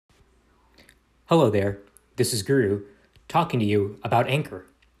Hello there, this is Guru talking to you about Anchor.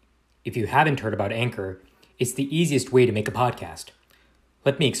 If you haven't heard about Anchor, it's the easiest way to make a podcast.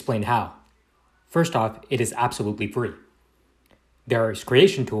 Let me explain how. First off, it is absolutely free. There are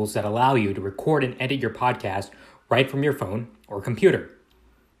creation tools that allow you to record and edit your podcast right from your phone or computer.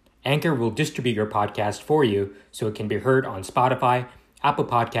 Anchor will distribute your podcast for you so it can be heard on Spotify, Apple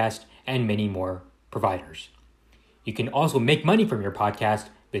Podcast, and many more providers. You can also make money from your podcast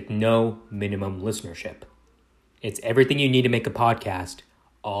with no minimum listenership. It's everything you need to make a podcast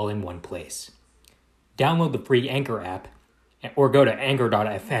all in one place. Download the free Anchor app or go to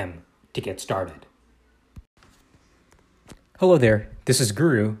anchor.fm to get started. Hello there, this is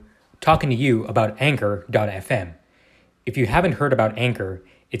Guru talking to you about anchor.fm. If you haven't heard about Anchor,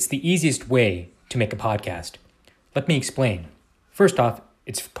 it's the easiest way to make a podcast. Let me explain. First off,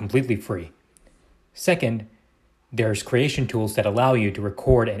 it's completely free. Second, there's creation tools that allow you to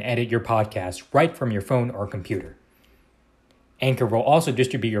record and edit your podcast right from your phone or computer. Anchor will also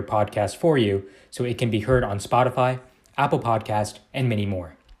distribute your podcast for you so it can be heard on Spotify, Apple Podcast, and many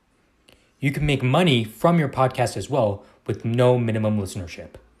more. You can make money from your podcast as well with no minimum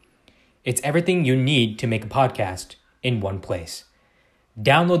listenership. It's everything you need to make a podcast in one place.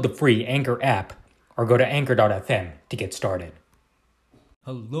 Download the free Anchor app or go to anchor.fm to get started.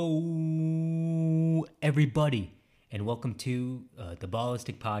 Hello, everybody, and welcome to the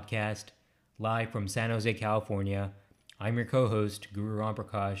Ballistic Podcast, live from San Jose, California. I'm your co-host, Guru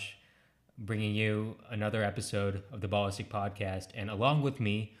Ramprakash, bringing you another episode of the Ballistic Podcast. And along with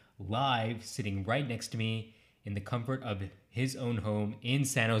me, live, sitting right next to me in the comfort of his own home in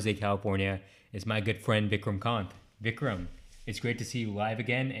San Jose, California, is my good friend Vikram Kant. Vikram, it's great to see you live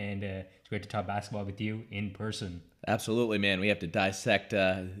again, and it's great to talk basketball with you in person. Absolutely, man. We have to dissect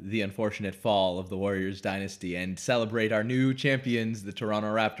the unfortunate fall of the Warriors dynasty and celebrate our new champions, the Toronto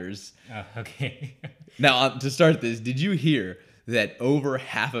Raptors. Okay. Now, to start this, did you hear that over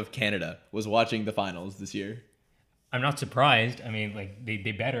half of Canada was watching the finals this year? I'm not surprised. I mean, like they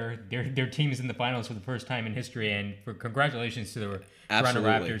better. Their team is in the finals for the first time in history, and congratulations to the Toronto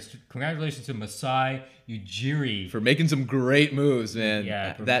Raptors. Congratulations to Masai Ujiri for making some great moves, man.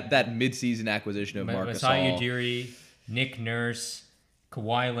 Yeah, that mid-season acquisition of Marc Gasol. Masai Ujiri, Nick Nurse,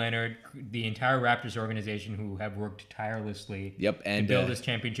 Kawhi Leonard, the entire Raptors organization who have worked tirelessly to build this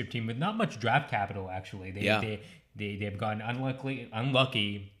championship team with not much draft capital. Actually, they have gotten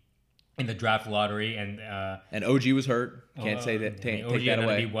unlucky in the draft lottery, and OG was hurt. Can't say that. Take that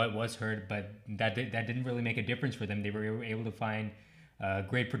away. OG was hurt, but that didn't really make a difference for them. They were able to find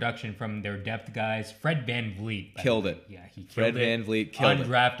great production from their depth guys. Fred VanVleet killed it. Yeah, he killed Fred it. VanVleet killed it.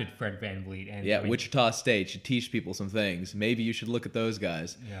 Undrafted Fred VanVleet. And yeah, Wichita State should teach people some things. Maybe you should look at those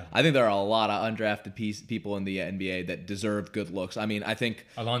guys. Yeah. I think there are a lot of undrafted people in the NBA that deserve good looks. I mean, I think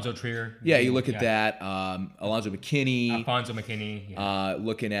Alonzo Trier. Yeah, you look at that. Alonzo McKinney. Alfonso McKinney. Yeah.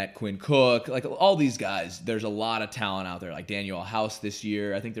 Looking at Quinn Cook. Like all these guys, there's a lot of talent out there. Like Daniel House this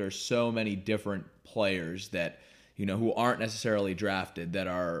year. I think there are so many different players that who aren't necessarily drafted that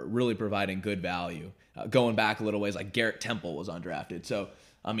are really providing good value. Going back a little ways, like Garrett Temple was undrafted. So,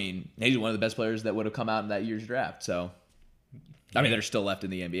 I mean, he's one of the best players that would have come out in that year's draft. So, I mean, they're still left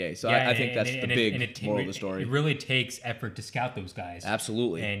in the NBA. So, I think that's the big moral of the story. It really takes effort to scout those guys.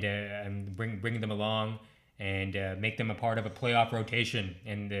 Absolutely. And bring them along and make them a part of a playoff rotation.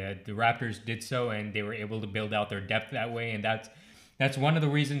 And the Raptors did so, and they were able to build out their depth that way. And that's one of the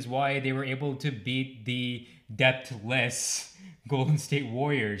reasons why they were able to beat the depthless Golden State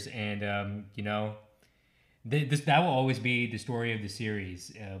Warriors. And, that will always be the story of the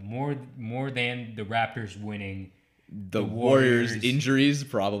series. More than the Raptors winning. The Warriors injuries,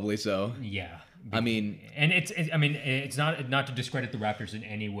 probably so. Yeah. I mean... And it's not to discredit the Raptors in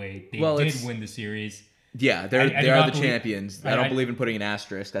any way. They did win the series. Yeah, they are the champions. I don't believe in putting an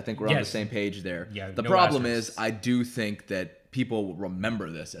asterisk. I think we're on the same page there. Yeah, the problem is, I do think that people will remember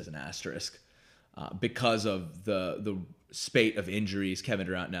this as an asterisk because of the spate of injuries. Kevin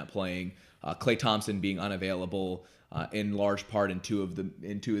Durant not playing, Klay Thompson being unavailable in large part in two of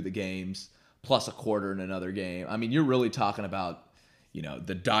the games, plus a quarter in another game. I mean, you're really talking about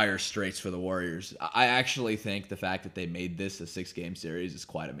the dire straits for the Warriors. I actually think the fact that they made this a 6-game series is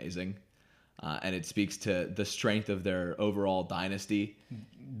quite amazing. And it speaks to the strength of their overall dynasty.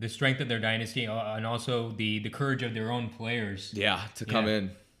 The strength of their dynasty, and also the courage of their own players. Yeah, to come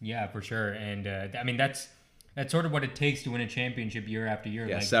in. Yeah, for sure. And I mean, that's sort of what it takes to win a championship year after year.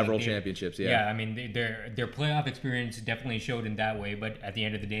 Yeah, several championships. Yeah. Yeah, I mean, their playoff experience definitely showed in that way. But at the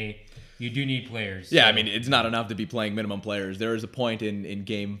end of the day, you do need players. Yeah, so. I mean, it's not enough to be playing minimum players. There was a point in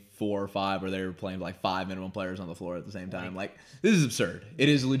game 4 or 5 where they were playing like 5 minimum players on the floor at the same time. Like, this is absurd. It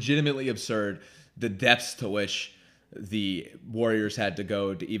is legitimately absurd. the depths to which the Warriors had to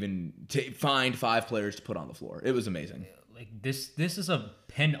go to even find 5 players to put on the floor. It was amazing. Like this is a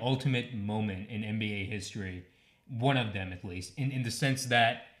penultimate moment in NBA history. One of them, at least, in the sense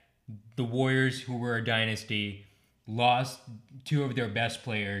that the Warriors, who were a dynasty, lost 2 of their best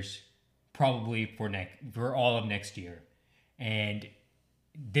players probably for all of next year. And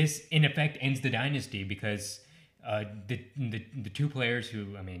this, in effect, ends the dynasty because the 2 players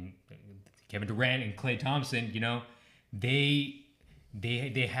who, I mean, Kevin Durant and Klay Thompson, they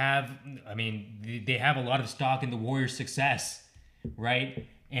have, I mean, they have a lot of stock in the Warriors' success, right?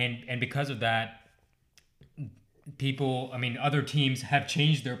 And because of that, other teams have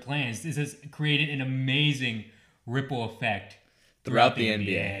changed their plans. This has created an amazing ripple effect throughout the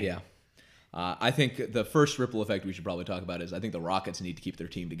NBA. Yeah. I think the first ripple effect we should probably talk about is I think the Rockets need to keep their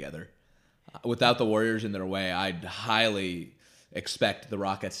team together. Without the Warriors in their way, I'd highly expect the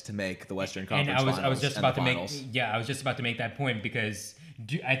Rockets to make the Western Conference Finals. I was just about to make that point because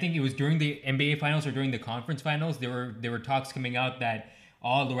I think it was during the NBA Finals or during the conference finals there were talks coming out that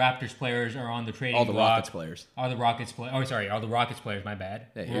all the Raptors players are on the trading block. All the Rockets players. All the Rockets players, my bad.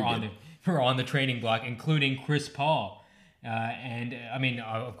 Yeah, were on the trading block, including Chris Paul. And I mean,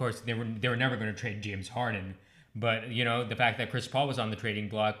 of course, they were never going to trade James Harden. But, the fact that Chris Paul was on the trading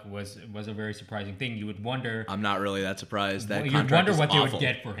block was a very surprising thing. You would wonder... I'm not really that surprised. You'd wonder what they would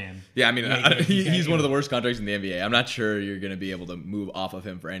get for him. Yeah, I mean, he's one of the worst contracts in the NBA. I'm not sure you're going to be able to move off of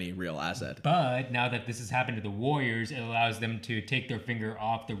him for any real asset. But now that this has happened to the Warriors, it allows them to take their finger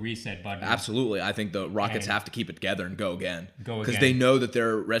off the reset button. Absolutely. I think the Rockets have to keep it together and go again. Because they know that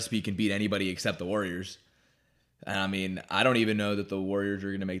their recipe can beat anybody except the Warriors. And I mean, I don't even know that the Warriors are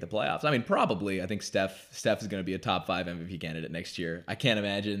going to make the playoffs. I mean, probably. I think Steph is going to be a top 5 MVP candidate next year. I can't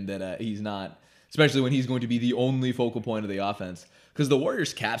imagine that he's not, especially when he's going to be the only focal point of the offense. Because the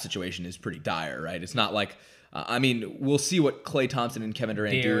Warriors' cap situation is pretty dire, right? It's not like, we'll see what Klay Thompson and Kevin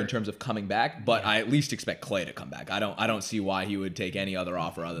Durant do in terms of coming back, but I at least expect Klay to come back. I don't see why he would take any other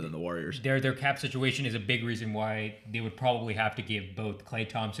offer other than the Warriors. Their cap situation is a big reason why they would probably have to give both Klay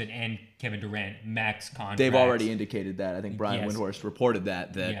Thompson and Kevin Durant max contracts. They've already indicated that. I think Brian Windhorst reported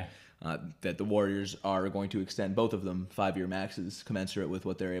that the Warriors are going to extend both of them 5-year maxes commensurate with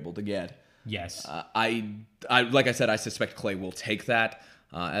what they're able to get. Yes. I like I said, I suspect Klay will take that.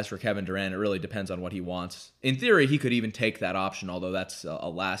 As for Kevin Durant, it really depends on what he wants. In theory, he could even take that option, although that's a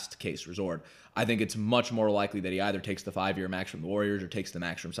last case resort. I think it's much more likely that he either takes the 5-year max from the Warriors or takes the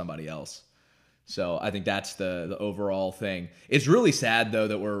max from somebody else. So I think that's the overall thing. It's really sad, though,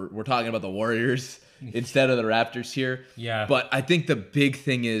 that we're talking about the Warriors instead of the Raptors here. Yeah. But I think the big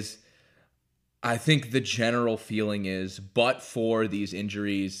thing is, I think the general feeling is, but for these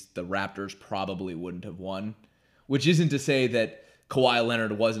injuries, the Raptors probably wouldn't have won. Which isn't to say that Kawhi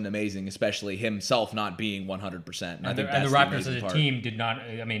Leonard wasn't amazing, especially himself not being 100%. And the Raptors as a team did not.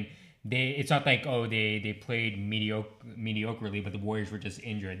 I mean, it's not like they played mediocrely, but the Warriors were just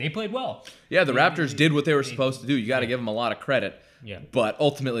injured. They played well. Yeah, the Raptors did what they were supposed to do. You got to give them a lot of credit. Yeah. But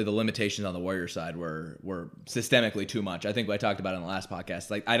ultimately, the limitations on the Warriors side were systemically too much. I think I talked about it in the last podcast.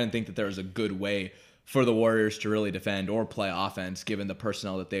 Like, I didn't think that there was a good way for the Warriors to really defend or play offense, given the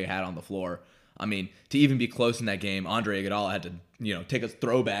personnel that they had on the floor. I mean, to even be close in that game, Andre Iguodala had to, take a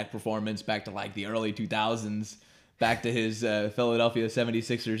throwback performance back to like the early 2000s, back to his Philadelphia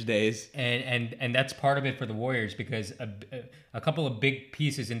 76ers days. And that's part of it for the Warriors because a couple of big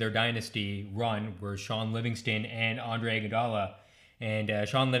pieces in their dynasty run were Sean Livingston and Andre Iguodala. And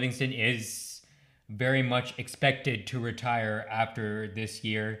Sean Livingston is very much expected to retire after this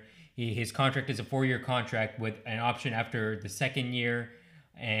year. His contract is a 4-year contract with an option after the second year.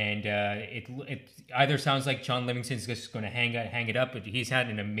 And it either sounds like Sean Livingston's just going to hang it up, but he's had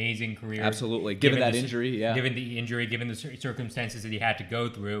an amazing career. Absolutely, given that injury, yeah. Given the injury, given the circumstances that he had to go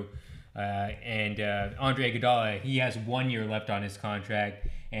through. And Andre Iguodala, he has 1 year left on his contract,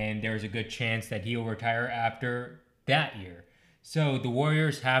 and there's a good chance that he'll retire after that year. So the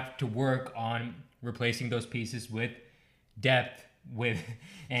Warriors have to work on replacing those pieces with depth.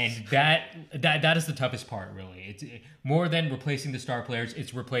 And that is the toughest part, really. It's more than replacing the star players.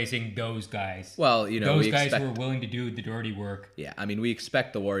 It's replacing those guys. Well, those guys who are willing to do the dirty work. Yeah, I mean, we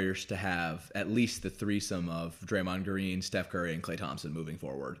expect the Warriors to have at least the threesome of Draymond Green, Steph Curry, and Klay Thompson moving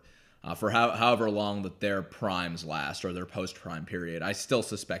forward for however long that their primes last or their post-prime period. I still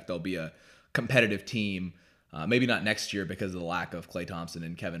suspect they'll be a competitive team. Maybe not next year because of the lack of Klay Thompson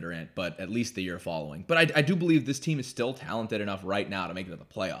and Kevin Durant, but at least the year following. But I do believe this team is still talented enough right now to make it to the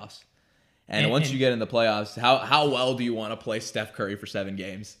playoffs. And once you get in the playoffs, how well do you want to play Steph Curry for 7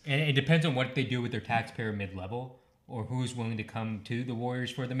 games? And it depends on what they do with their taxpayer mid-level or who's willing to come to the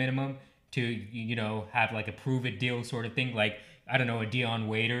Warriors for the minimum. to have like a prove it deal sort of thing, like I don't know, a Dion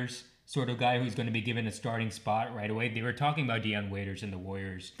Waiters sort of guy who's going to be given a starting spot right away. They were talking about Dion Waiters and the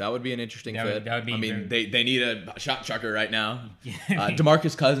Warriors. That would be an interesting fit. That would be. I mean, they need a shot chucker right now. Yeah,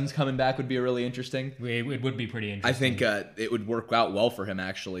 DeMarcus Cousins coming back would be really interesting. It would be pretty interesting. I think it would work out well for him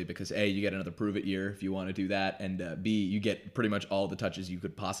actually, because A, you get another prove it year if you want to do that, and B, you get pretty much all the touches you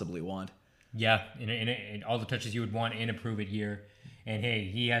could possibly want. Yeah, in all the touches you would want in a prove it year. And hey,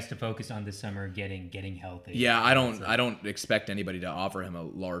 he has to focus on this summer getting healthy. Yeah, I don't expect anybody to offer him a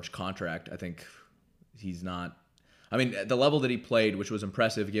large contract. I think he's not. I mean, the level that he played, which was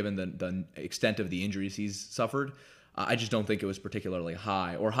impressive given the extent of the injuries he's suffered, I just don't think it was particularly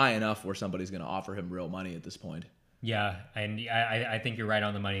high or high enough where somebody's going to offer him real money at this point. Yeah, and I think you're right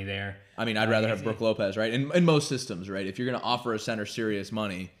on the money there. I mean, I'd rather have Brook Lopez, right? In most systems, right? If you're going to offer a center serious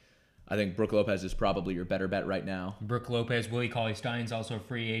money, I think Brook Lopez is probably your better bet right now. Brook Lopez, Willie Cauley-Stein's also a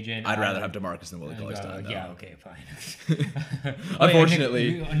free agent. I'd rather have DeMarcus than Willie Cauley-Stein. Yeah, okay, fine.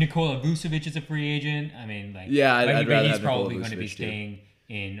 Unfortunately, Nikola Vucevic is a free agent. I mean, like, yeah, I'd rather he's have probably Nikola going to be Vucevic, staying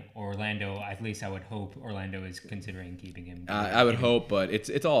in Orlando. At least I would hope Orlando is considering keeping him. I would hope, but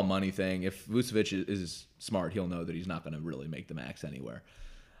it's all a money thing. If Vucevic is smart, he'll know that he's not going to really make the max anywhere.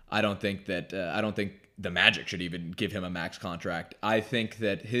 I don't think the Magic should even give him a max contract. I think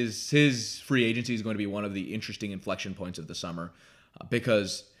that his free agency is going to be one of the interesting inflection points of the summer,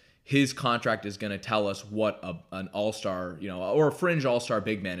 because his contract is going to tell us what an all-star, or a fringe all-star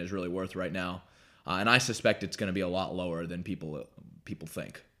big man is really worth right now. And I suspect it's going to be a lot lower than people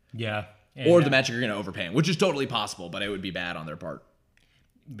think. Yeah. Or the Magic are going to overpay him, which is totally possible, but it would be bad on their part.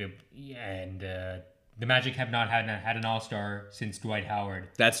 Yeah, and the Magic have not had an all-star since Dwight Howard.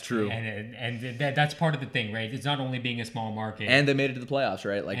 That's true. And that's part of the thing, right? It's not only being a small market. And they made it to the playoffs,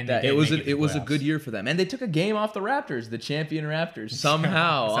 right? Like that. It was a good year for them. And they took a game off the Raptors, the champion Raptors,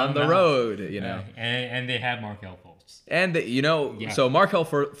 somehow. On the road, And they have Markelle Fultz. And so Markelle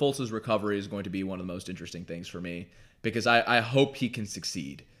Fultz's recovery is going to be one of the most interesting things for me, because I hope he can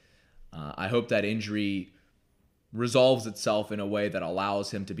succeed. I hope that injury resolves itself in a way that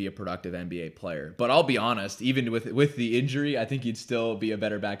allows him to be a productive NBA player. But I'll be honest, even with the injury, I think he'd still be a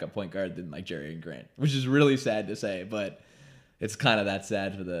better backup point guard than like Jerry and Grant, which is really sad to say, but it's kind of that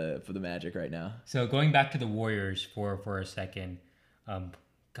sad for the Magic right now. So going back to the Warriors for a second,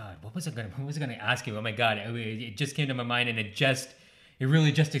 God, what was I gonna ask you? Oh my God, it just came to my mind and it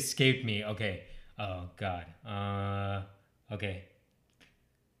really just escaped me. Okay, oh God, okay.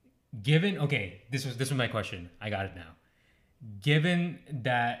 This was my question. I got it now. Given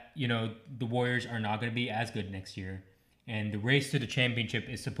that, the Warriors are not going to be as good next year, and the race to the championship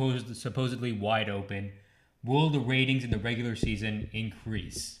is supposedly wide open, will the ratings in the regular season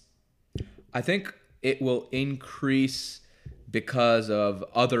increase? I think it will increase because of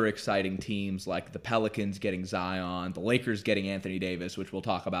other exciting teams like the Pelicans getting Zion, the Lakers getting Anthony Davis, which we'll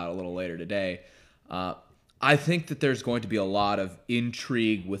talk about a little later today. I think that there's going to be a lot of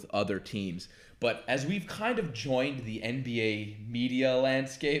intrigue with other teams. But as we've kind of joined the NBA media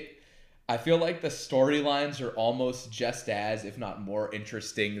landscape, I feel like the storylines are almost just as, if not more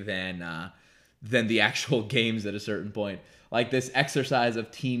interesting than the actual games at a certain point. Like this exercise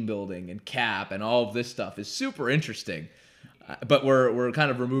of team building and cap and all of this stuff is super interesting. But we're kind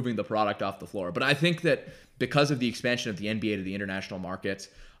of removing the product off the floor. But I think that because of the expansion of the NBA to the international markets,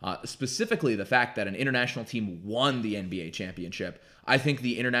 specifically the fact that an international team won the NBA championship, I think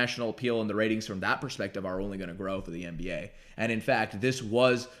the international appeal and the ratings from that perspective are only going to grow for the NBA. And in fact, this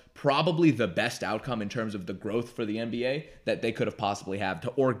was probably the best outcome in terms of the growth for the NBA that they could have possibly had.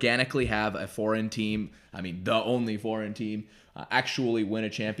 To organically have a foreign team, the only foreign team, actually win a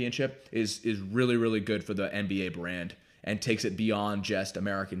championship is really, really good for the NBA brand, and takes it beyond just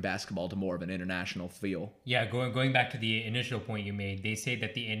American basketball to more of an international feel. Yeah, going back to the initial point you made, they say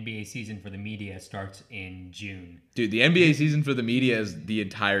that the NBA season for the media starts in June. Dude, the NBA season for the media is the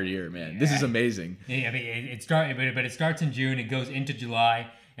entire year, man. This is amazing. Yeah, it starts in June, it goes into July,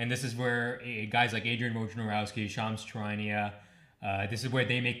 and this is where guys like Adrian Wojnarowski, Shams Charania, this is where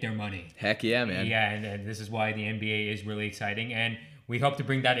they make their money. Heck yeah, man. Yeah, and this is why the NBA is really exciting, and we hope to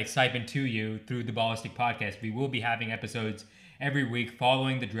bring that excitement to you through the Ballistic Podcast. We will be having episodes every week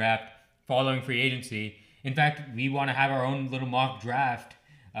following the draft, following free agency. In fact, we want to have our own little mock draft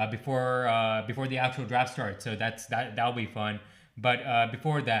before the actual draft starts. So that'll be fun. But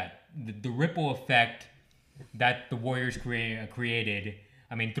before that, the ripple effect that the Warriors created,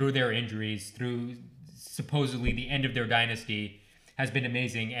 through their injuries, through supposedly the end of their dynasty, has been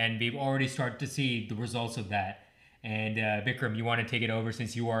amazing. And we've already started to see the results of that. And Vikram, you want to take it over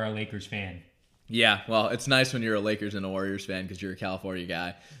since you are a Lakers fan? Yeah, well, it's nice when you're a Lakers and a Warriors fan because you're a California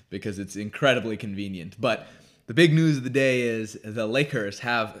guy, because it's incredibly convenient. But the big news of the day is the Lakers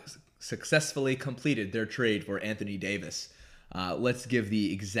have successfully completed their trade for Anthony Davis. Let's give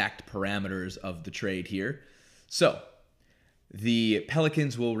the exact parameters of the trade here. So, the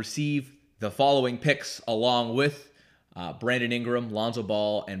Pelicans will receive the following picks along with Brandon Ingram, Lonzo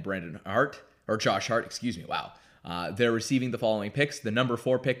Ball, and Josh Hart, excuse me. Wow. They're receiving the following picks: the number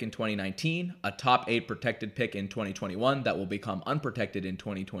 4 pick in 2019, a top 8 protected pick in 2021 that will become unprotected in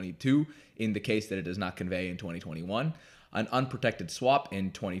 2022 in the case that it does not convey in 2021, an unprotected swap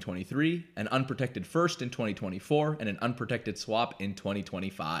in 2023, an unprotected first in 2024, and an unprotected swap in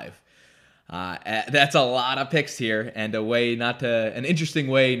 2025. That's a lot of picks here, and an interesting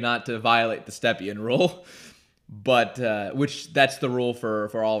way not to violate the Stepien rule. But that's the rule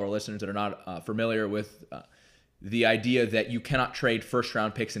for all of our listeners that are not familiar with the idea that you cannot trade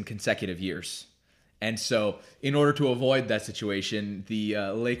first-round picks in consecutive years. And so in order to avoid that situation, the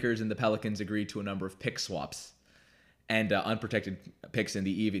Lakers and the Pelicans agreed to a number of pick swaps and unprotected picks in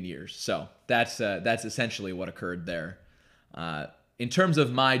the even years. So that's essentially what occurred there. In terms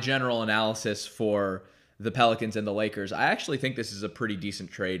of my general analysis for the Pelicans and the Lakers, I actually think this is a pretty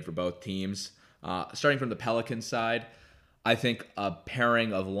decent trade for both teams. Starting from the Pelicans side, I think a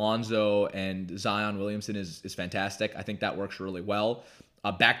pairing of Lonzo and Zion Williamson is fantastic. I think that works really well.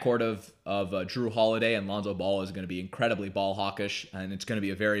 A backcourt of Drew Holiday and Lonzo Ball is going to be incredibly ball hawkish, and it's going to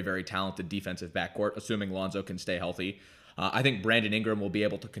be a very, very talented defensive backcourt, assuming Lonzo can stay healthy. I think Brandon Ingram will be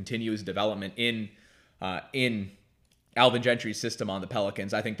able to continue his development in Alvin Gentry's system on the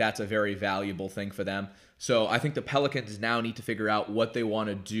Pelicans. I think that's a very valuable thing for them. So I think the Pelicans now need to figure out what they want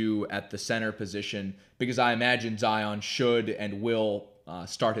to do at the center position, because I imagine Zion should and will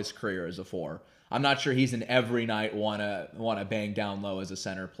start his career as a 4. I'm not sure he's an every night wanna bang down low as a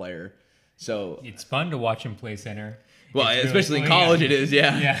center player. So it's fun to watch him play center. Well, it's especially really in college, cool. it is.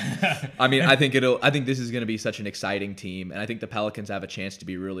 Yeah. Yeah. I mean, I think this is going to be such an exciting team, and I think the Pelicans have a chance to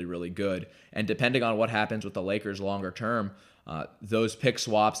be really, really good. And depending on what happens with the Lakers longer term, those pick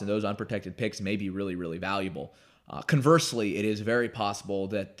swaps and those unprotected picks may be really, really valuable. Conversely, it is very possible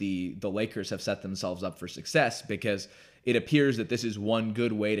that the Lakers have set themselves up for success, because it appears that this is one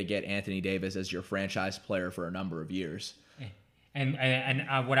good way to get Anthony Davis as your franchise player for a number of years.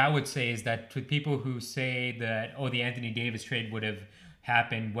 And what I would say is that to people who say that, the Anthony Davis trade would have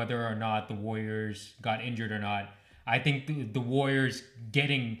happened whether or not the Warriors got injured or not, I think the Warriors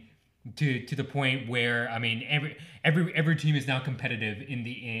getting to the point where, I mean, every team is now competitive in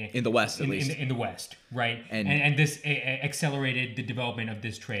the West, at least in the West, right? And this accelerated the development of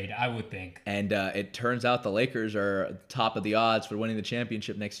this trade, I would think. And it turns out the Lakers are top of the odds for winning the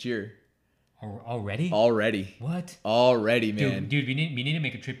championship next year. Already? What? Already, man. Dude, we need to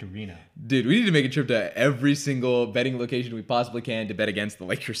make a trip to Reno. Dude, we need to make a trip to every single betting location we possibly can to bet against the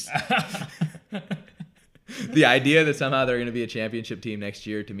Lakers. The idea that somehow they're going to be a championship team next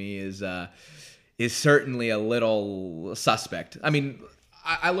year, to me, is certainly a little suspect. I mean,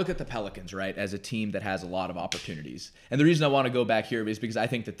 I look at the Pelicans, right, as a team that has a lot of opportunities. And the reason I want to go back here is because I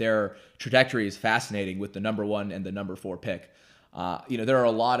think that their trajectory is fascinating with the number 1 and the number 4 pick. There are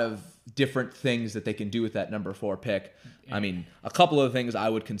a lot of different things that they can do with that number 4 pick. I mean, a couple of things I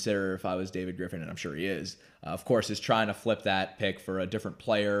would consider if I was David Griffin, and I'm sure he is, of course, is trying to flip that pick for a different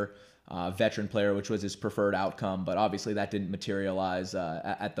player, veteran player, which was his preferred outcome. But obviously that didn't materialize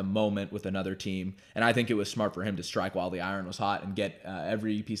at the moment with another team. And I think it was smart for him to strike while the iron was hot and get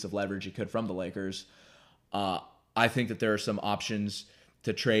every piece of leverage he could from the Lakers. I think that there are some options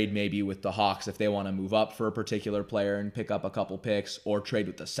to trade maybe with the Hawks if they want to move up for a particular player and pick up a couple picks, or trade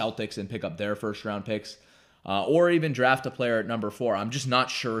with the Celtics and pick up their first round picks, or even draft a player at number 4. I'm just not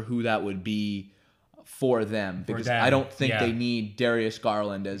sure who that would be for them, because I don't think they need Darius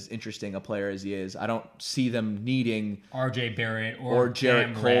Garland, as interesting a player as he is. I don't see them needing RJ Barrett or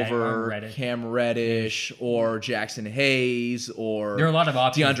Jarrett Culver, Cam Reddish, or Jackson Hayes, or there are a lot of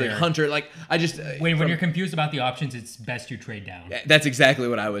options. DeAndre Hunter. Like, I just when you're confused about the options, it's best you trade down. That's exactly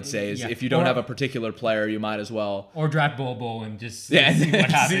what I would say. Is if you don't have a particular player, you might as well draft Bobo and just see what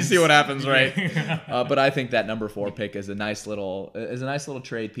happens. see what happens, right? But I think that number 4 pick is a nice little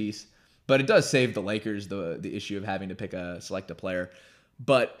trade piece. But it does save the Lakers the issue of having to select a player.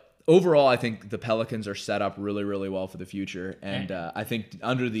 But overall, I think the Pelicans are set up really, really well for the future. And I think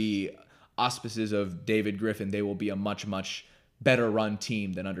under the auspices of David Griffin, they will be a much, much better run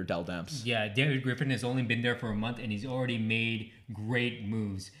team than under Dell Demps. Yeah, David Griffin has only been there for a month, and he's already made great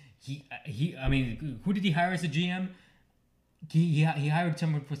moves. I mean, who did he hire as a GM? He hired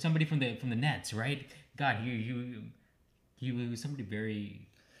somebody from the Nets, right? God, he was somebody very...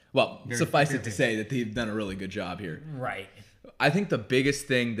 Well, suffice it to very say that they've done a really good job here. Right. I think the biggest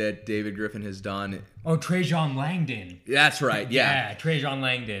thing that David Griffin has done. Oh, Trajan Langdon. That's right. Yeah. Yeah, Trajan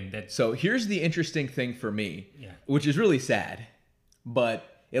Langdon. So here's the interesting thing for me, Yeah. which is really sad,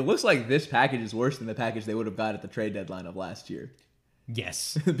 but it looks like this package is worse than the package they would have got at the trade deadline of last year.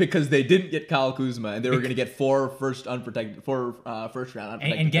 Yes. Because they didn't get Kyle Kuzma, and they were going to get four first round unprotected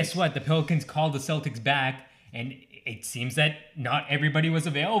And guess picks. what? The Pelicans called the Celtics back, and it seems that not everybody was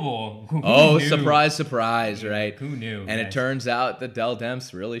available. Who Oh, knew? surprise, surprise, right? Who knew? And Yes. it turns out that Dell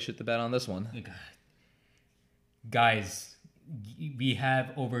Demps really shit the bed on this one. Guys, we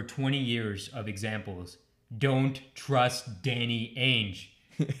have over 20 years of examples. Don't trust Danny Ainge.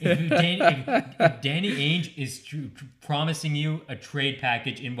 If Danny Ainge is promising you a trade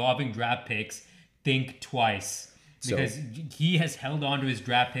package involving draft picks, think twice. Because he has held on to his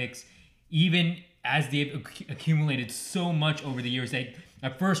draft picks even as they've accumulated so much over the years that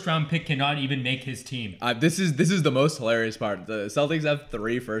a first-round pick cannot even make his team. This is the most hilarious part. The Celtics have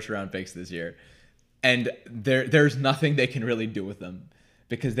 3 first-round picks this year, and there's nothing they can really do with them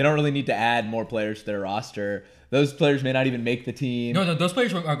because they don't really need to add more players to their roster. Those players may not even make the team. No, those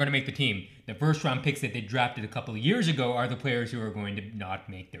players are going to make the team. The first-round picks that they drafted a couple of years ago are the players who are going to not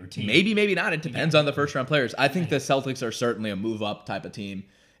make their team. Maybe not. It depends on the first-round players. I think the Celtics are certainly a move-up type of team.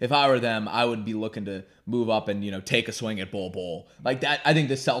 If I were them, I would be looking to move up and take a swing at Bol like that. I think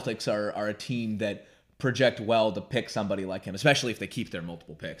the Celtics are a team that project well to pick somebody like him, especially if they keep their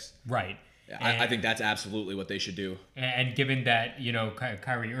multiple picks. Right. I think that's absolutely what they should do. And given that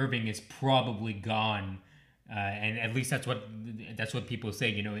Kyrie Irving is probably gone, and at least that's what people say.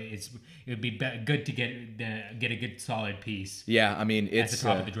 It would be good to get a good solid piece. Yeah, I mean it's at the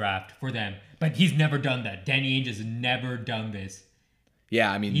top of the draft for them, but he's never done that. Danny Ainge has never done this. Yeah,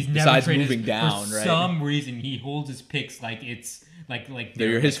 I mean, He's besides never moving down, for right? For some reason, he holds his picks like it's like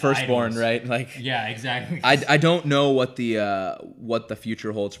they're his firstborn, right? Like, yeah, exactly. I don't know what the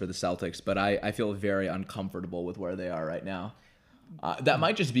future holds for the Celtics, but I feel very uncomfortable with where they are right now. That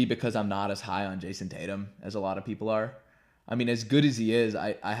might just be because I'm not as high on Jason Tatum as a lot of people are. I mean, as good as he is,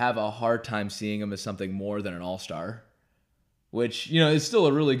 I have a hard time seeing him as something more than an all-star. Which, is still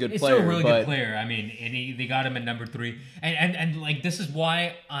a really good player. It's still a really good player. I mean, and they got him at number 3. And like, this is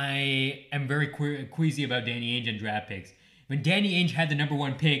why I am very queasy about Danny Ainge and draft picks. When Danny Ainge had the number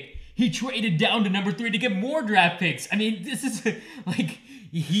 1 pick, he traded down to number 3 to get more draft picks. I mean, this is like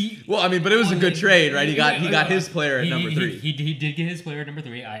Well, I mean, but it was a good trade, right? He got his player at number 3. He did get his player at number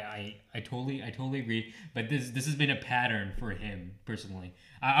 3. I totally agree. But this has been a pattern for him personally.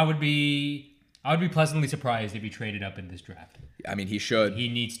 I would be pleasantly surprised if he traded up in this draft. I mean, he should. He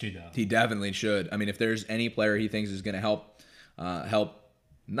needs to, though. He definitely should. I mean, if there's any player he thinks is going to help,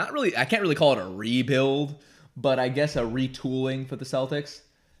 not really, I can't really call it a rebuild, but I guess a retooling for the Celtics.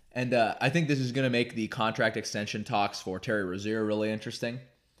 And I think this is going to make the contract extension talks for Terry Rozier really interesting.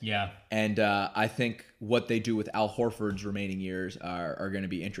 Yeah. And I think what they do with Al Horford's remaining years are going to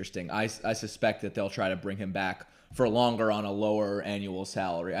be interesting. I suspect that they'll try to bring him back for longer on a lower annual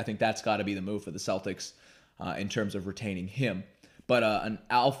salary. I think that's got to be the move for the Celtics in terms of retaining him. But an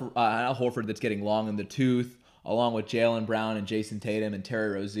Al Horford that's getting long in the tooth, along with Jaylen Brown and Jason Tatum and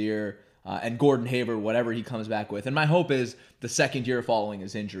Terry Rozier and Gordon Hayward, whatever he comes back with. And my hope is the second year following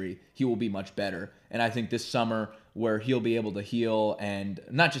his injury, he will be much better. And I think this summer where he'll be able to heal and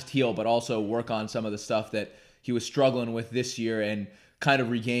not just heal, but also work on some of the stuff that he was struggling with this year and kind of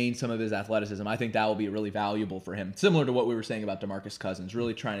regain some of his athleticism. I think that will be really valuable for him. Similar to what we were saying about DeMarcus Cousins,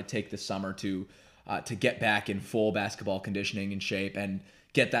 really trying to take this summer to get back in full basketball conditioning and shape and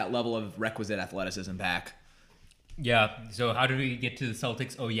get that level of requisite athleticism back. Yeah. So how did we get to the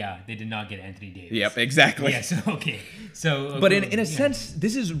Celtics? Oh yeah, they did not get Anthony Davis. Yep, exactly. Yes. Okay. So, but in a sense,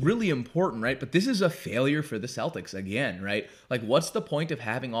 this is really important, right? But this is a failure for the Celtics again, right? Like, what's the point of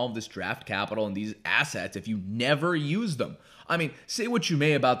having all of this draft capital and these assets if you never use them? I mean, say what you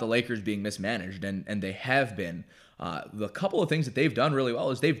may about the Lakers being mismanaged, and they have been. The couple of things that they've done really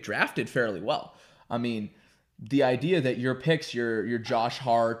well is they've drafted fairly well. I mean, the idea that your picks, your Josh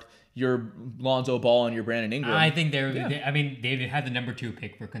Hart, your Lonzo Ball, and your Brandon Ingram. I think they've had the number 2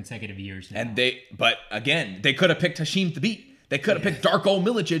 pick for consecutive years now. And but again, they could have picked Hasheem Thabeet. They could have picked Darko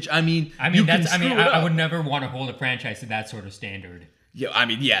Milicic. I would never want to hold a franchise to that sort of standard. Yeah, I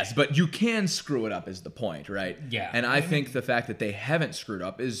mean, yes, but you can screw it up is the point, right? Yeah. And I think the fact that they haven't screwed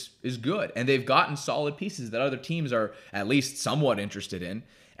up is good. And they've gotten solid pieces that other teams are at least somewhat interested in.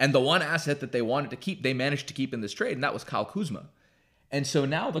 And the one asset that they wanted to keep, they managed to keep in this trade, and that was Kyle Kuzma. And so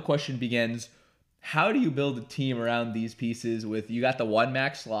now the question begins, how do you build a team around these pieces with you got the one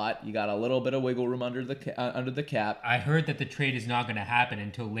max slot, you got a little bit of wiggle room under the cap. I heard that the trade is not going to happen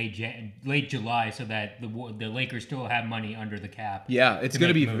until late July, so that the Lakers still have money under the cap. Yeah, it's going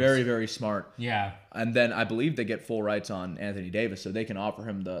to be moves. very, very smart. Yeah. And then I believe they get full rights on Anthony Davis, so they can offer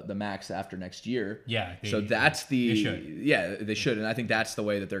him the max after next year. Yeah. They should. Yeah, they should, and I think that's the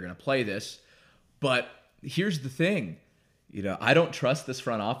way that they're going to play this. But here's the thing. I don't trust this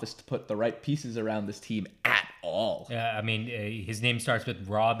front office to put the right pieces around this team at all. Yeah, I mean, his name starts with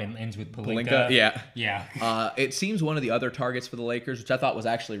Rob and ends with Pelinka. Yeah. Yeah. It seems one of the other targets for the Lakers, which I thought was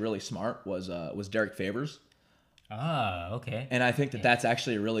actually really smart, was Derek Favors. Ah, okay. And I think that's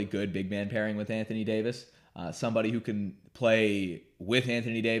actually a really good big man pairing with Anthony Davis. Somebody who can play with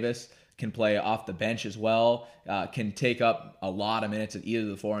Anthony Davis, can play off the bench as well, can take up a lot of minutes at either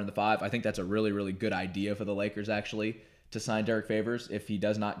the 4 and the 5. I think that's a really, really good idea for the Lakers, actually, to sign Derek Favors if he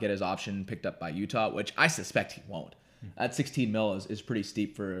does not get his option picked up by Utah, which I suspect he won't. That 16 mil is pretty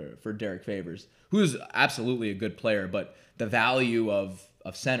steep for Derek Favors, who's absolutely a good player, but the value of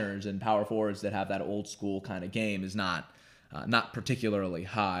centers and power forwards that have that old school kind of game is not particularly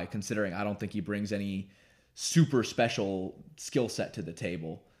high, considering I don't think he brings any super special skill set to the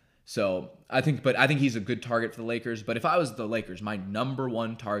table. So I think he's a good target for the Lakers. But if I was the Lakers, my number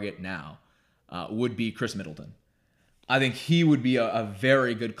one target now would be Chris Middleton. I think he would be a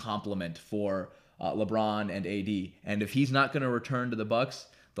very good complement for LeBron and AD. And if he's not going to return to the Bucks,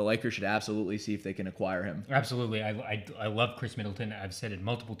 the Lakers should absolutely see if they can acquire him. Absolutely. I love Chris Middleton. I've said it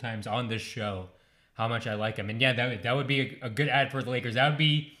multiple times on this show how much I like him. And yeah, that would be a good ad for the Lakers. That would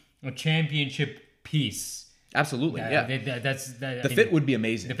be a championship piece. Absolutely, yeah. The fit would be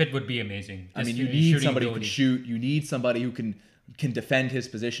amazing. The fit would be amazing. I mean, you need somebody who can shoot. You need somebody who can defend his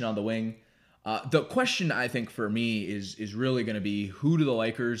position on the wing. The question, I think, for me is really going to be, who do the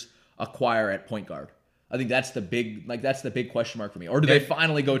Lakers acquire at point guard? I think that's the big question mark for me. Or do they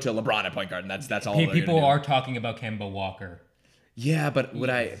finally go to LeBron at point guard, and that's all? People are talking about Kemba Walker. Yeah, but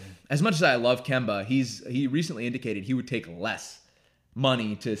as much as I love Kemba, he recently indicated he would take less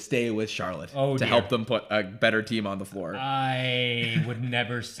money to stay with Charlotte to help them put a better team on the floor. I would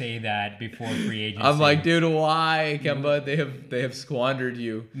never say that before free agency. I'm like, dude, why, Kemba? They have squandered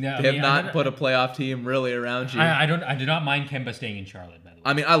you. No, they have not put a playoff team really around you. I do not mind Kemba staying in Charlotte, by the way.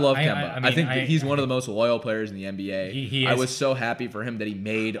 I mean, I love Kemba. I think he's one of the most loyal players in the NBA. He is. I was so happy for him that he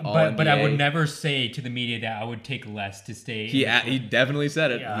made all NBA. But I would never say to the media that I would take less to stay. He definitely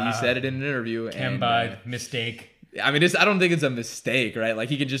said it. He said it in an interview. Kemba, mistake. I mean, I don't think it's a mistake, right? Like,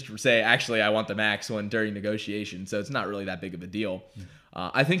 he could just say, actually, I want the max during negotiation, so it's not really that big of a deal.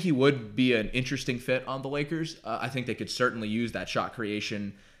 I think he would be an interesting fit on the Lakers. I think they could certainly use that shot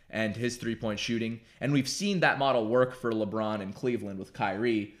creation and his three-point shooting, and we've seen that model work for LeBron in Cleveland with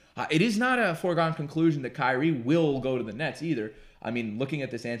Kyrie. It is not a foregone conclusion that Kyrie will go to the Nets either. I mean, looking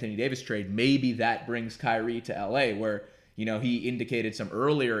at this Anthony Davis trade, maybe that brings Kyrie to LA, where he indicated some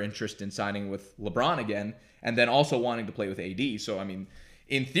earlier interest in signing with LeBron again, and then also wanting to play with AD. So, I mean,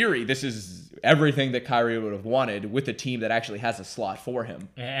 in theory, this is everything that Kyrie would have wanted with a team that actually has a slot for him.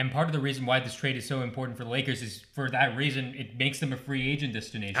 And part of the reason why this trade is so important for the Lakers is, for that reason, it makes them a free agent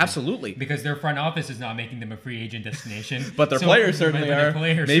destination. Absolutely. Because their front office is not making them a free agent destination. But their players certainly are.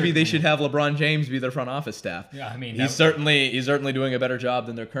 Maybe they should have LeBron James be their front office staff. Yeah, I mean, he's certainly doing a better job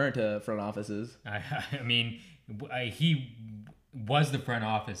than their current front offices. I mean, he was the front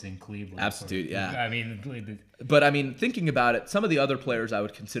office in Cleveland. Absolutely, yeah. I mean, but I mean, thinking about it, some of the other players I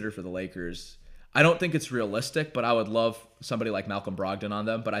would consider for the Lakers, I don't think it's realistic, but I would love somebody like Malcolm Brogdon on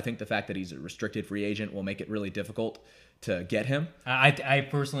them. But I think the fact that he's a restricted free agent will make it really difficult to get him. I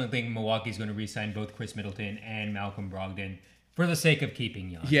personally think Milwaukee's going to re-sign both Chris Middleton and Malcolm Brogdon for the sake of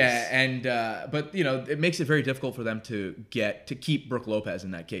keeping Giannis. Yeah, and but it makes it very difficult for them to keep Brook Lopez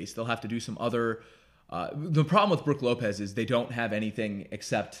in that case. They'll have to do some other. The problem with Brook Lopez is they don't have anything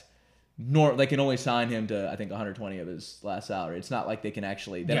except they can only sign him to, I think, 120 of his last salary. It's not like they can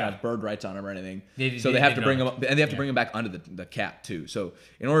they don't have bird rights on him or anything. They have to bring him up, and they have to bring him back under the cap too. So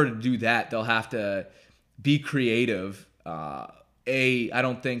in order to do that, they'll have to be creative. I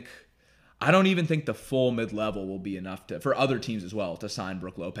don't even think the full mid-level will be enough for other teams as well to sign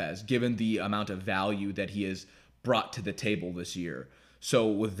Brook Lopez, given the amount of value that he has brought to the table this year. So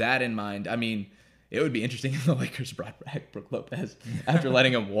with that in mind, I mean, it would be interesting if the Lakers brought back Brook Lopez after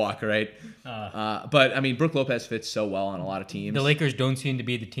letting him walk, right? But, I mean, Brook Lopez fits so well on a lot of teams. The Lakers don't seem to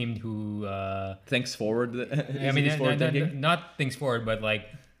be the team who... thinks forward. Not thinks forward, but, like,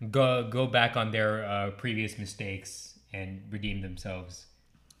 go back on their previous mistakes and redeem themselves.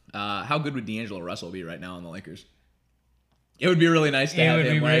 How good would D'Angelo Russell be right now on the Lakers? It would be really nice to have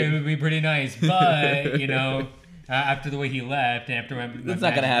him, right? It would be pretty nice, but after the way he left, and after it's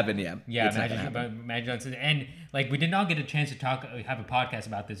not going to happen. Yeah, Magic Johnson, and like we did not get a chance to have a podcast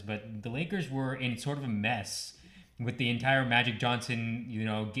about this, but the Lakers were in sort of a mess with the entire Magic Johnson,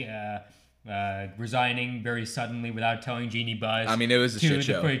 resigning very suddenly without telling Jeannie Buss. I mean, it was a shit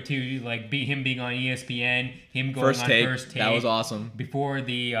show. To like be him being on ESPN, him going First on Take. First Take. That was awesome. Before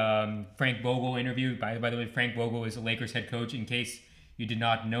the Frank Vogel interview. By the way, Frank Vogel is the Lakers head coach, in case you did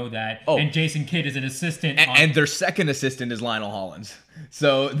not know that. Oh. And Jason Kidd is an assistant. And their second assistant is Lionel Hollins.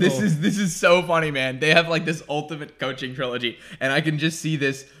 So this is so funny, man. They have like this ultimate coaching trilogy, and I can just see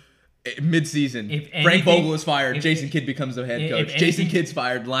this. Mid-season, Frank Vogel is fired. Jason Kidd becomes the head coach. Jason Kidd's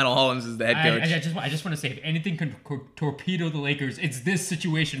fired. Lionel Hollins is the head coach. I just want to say, if anything can torpedo the Lakers, it's this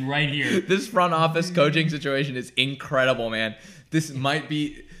situation right here. This front office coaching situation is incredible, man. This might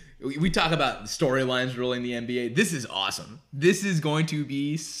be. We talk about storylines ruling the NBA. This is awesome. This is going to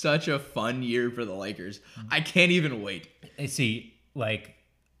be such a fun year for the Lakers. I can't even wait. See, like,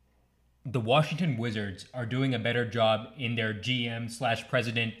 the Washington Wizards are doing a better job in their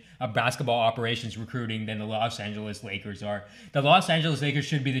GM/president of basketball operations recruiting than the Los Angeles Lakers are. The Los Angeles Lakers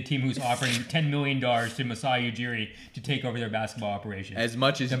should be the team who's offering $10 million to Masai Ujiri to take over their basketball operations. As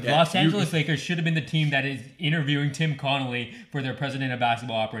much as the Los Angeles Lakers should have been the team that is interviewing Tim Connolly for their president of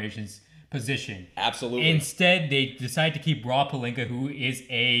basketball operations position. Absolutely. Instead, they decide to keep Rob Pelinka, who is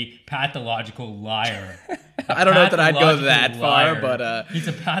a pathological liar. I don't know that I'd go that far, but he's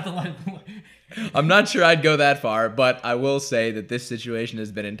a pathological. I'm not sure I'd go that far, but I will say that this situation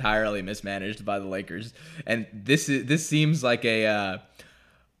has been entirely mismanaged by the Lakers, and this seems like a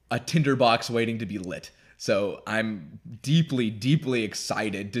tinderbox waiting to be lit. So I'm deeply, deeply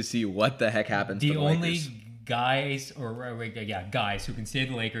excited to see what the heck happens. The for the only Lakers. guys who can stay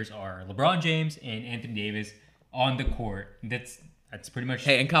the Lakers are LeBron James and Anthony Davis on the court. That's pretty much.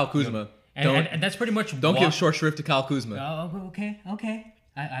 Hey, and Kyle Kuzma. And that's pretty much. Don't give short shrift to Kyle Kuzma. Oh, okay.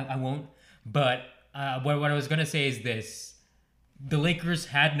 I won't. But what I was gonna say is this: the Lakers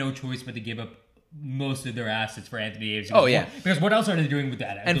had no choice but to give up most of their assets for Anthony Davis. Because what else are they doing with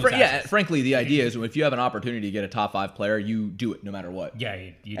that? And frankly, the idea is if you have an opportunity to get a top 5 player, you do it no matter what.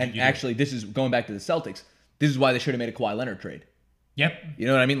 Yeah, actually, this is going back to the Celtics. This is why they should have made a Kawhi Leonard trade. Yep. You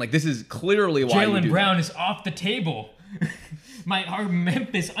know what I mean? Like, this is clearly why Jaylen Brown is off the table. Our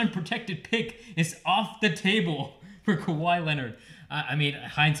Memphis unprotected pick is off the table for Kawhi Leonard. I mean,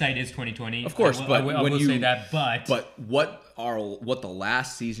 hindsight is 2020. Of course, I will say that. But what the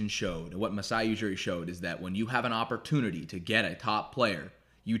last season showed, what Masai Ujiri showed, is that when you have an opportunity to get a top player,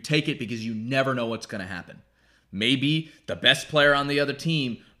 you take it because you never know what's going to happen. Maybe the best player on the other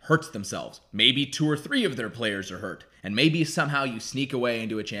team hurts themselves. Maybe 2 or 3 of their players are hurt. And maybe somehow you sneak away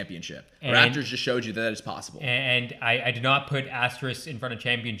into a championship. Raptors just showed you that it's possible. And I do not put asterisks in front of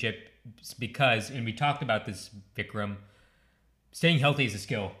championship because, and we talked about this, Vikram, staying healthy is a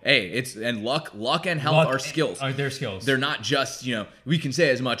skill. Hey, luck and health are skills. Are their skills. They're not just, we can say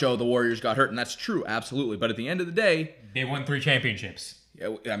as much, the Warriors got hurt, and that's true, absolutely. But at the end of the day, they won 3 championships.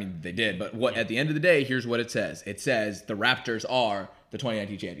 I mean, they did, but at the end of the day, here's what it says. It says the Raptors are the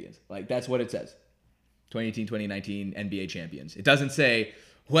 2019 champions. Like, that's what it says. 2018-2019 NBA champions. It doesn't say,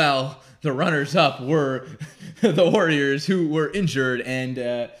 well, the runners-up were the Warriors who were injured, and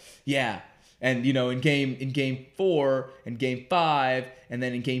And in game 4 and game 5 and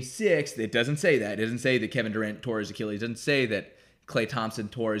then in game 6, it doesn't say that. It doesn't say that Kevin Durant tore his Achilles. It doesn't say that Klay Thompson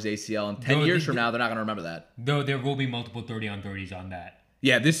tore his ACL. And 10 years from now, they're not going to remember that. Though there will be multiple 30-on-30s on that.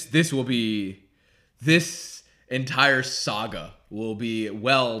 Yeah, this entire saga will be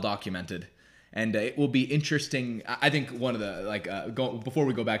well documented. And it will be interesting. I think one of the, before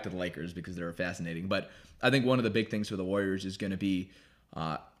we go back to the Lakers, because they're fascinating, but I think one of the big things for the Warriors is going to be,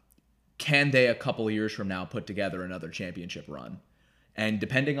 can they a couple of years from now put together another championship run? And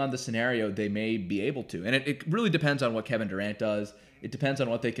depending on the scenario, they may be able to. And it really depends on what Kevin Durant does. It depends on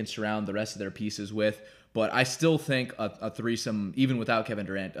what they can surround the rest of their pieces with. But I still think a threesome, even without Kevin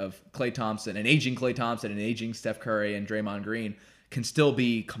Durant, of Klay Thompson, an aging Klay Thompson, and aging Steph Curry and Draymond Green can still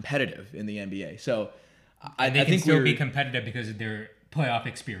be competitive in the NBA. So I think still be competitive because of their playoff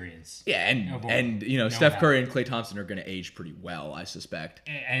experience. Yeah, and Steph Curry and Klay Thompson are going to age pretty well, I suspect.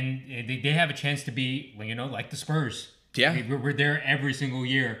 And they have a chance to be, like the Spurs. Yeah, we're there every single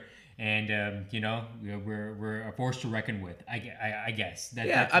year, and we're a force to reckon with. I guess.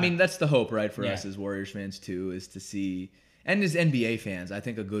 That's the hope, right, for us as Warriors fans too, is to see, and as NBA fans, I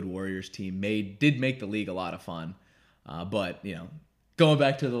think a good Warriors team did make the league a lot of fun. But going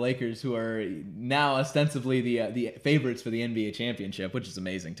back to the Lakers, who are now ostensibly the favorites for the NBA championship, which is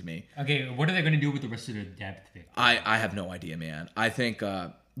amazing to me. Okay, what are they going to do with the rest of their depth? I have no idea, man. I think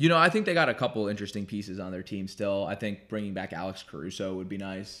I think they got a couple interesting pieces on their team still. I think bringing back Alex Caruso would be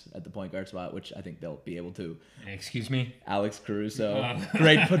nice at the point guard spot, which I think they'll be able to. Excuse me? Alex Caruso.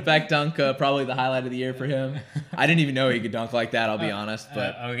 Great putback dunk, probably the highlight of the year for him. I didn't even know he could dunk like that, I'll be honest.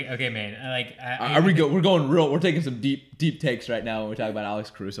 But okay, man. We're going real. We're taking some deep takes right now when we talk about Alex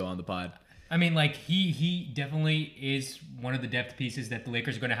Caruso on the pod. I mean, like, he definitely is one of the depth pieces that the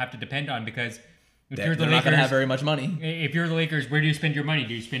Lakers are going to have to depend on, because they're not going to have very much money. If you're the Lakers, where do you spend your money?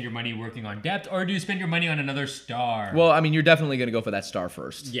 Do you spend your money working on depth, or do you spend your money on another star? Well, I mean, you're definitely going to go for that star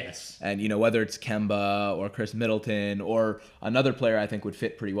first. Yes. And, whether it's Kemba or Chris Middleton or another player I think would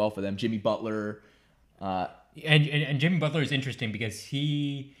fit pretty well for them, Jimmy Butler. And Jimmy Butler is interesting because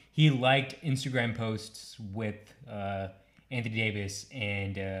he liked Instagram posts with Anthony Davis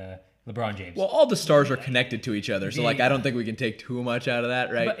and LeBron James. Well, all the stars are connected to each other, so I don't think we can take too much out of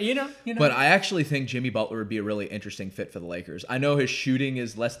that, right? But But I actually think Jimmy Butler would be a really interesting fit for the Lakers. I know his shooting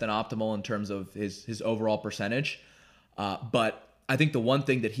is less than optimal in terms of his overall percentage, but I think the one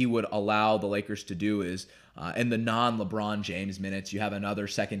thing that he would allow the Lakers to do is, in the non-LeBron James minutes, you have another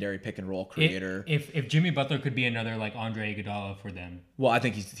secondary pick and roll creator. If Jimmy Butler could be another like Andre Iguodala for them. Well, I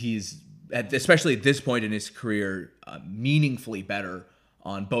think he's especially at this point in his career, meaningfully better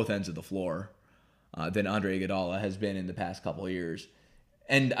on both ends of the floor than Andre Iguodala has been in the past couple of years.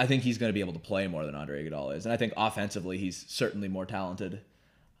 And I think he's going to be able to play more than Andre Iguodala is. And I think offensively, he's certainly more talented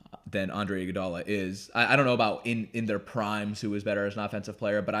than Andre Iguodala is. I don't know about in their primes who is better as an offensive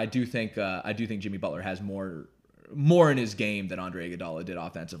player, but I do think Jimmy Butler has more in his game than Andre Iguodala did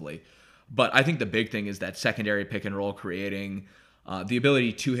offensively. But I think the big thing is that secondary pick and roll creating, the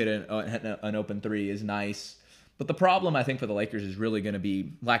ability to hit an open three is nice. But the problem, I think, for the Lakers is really going to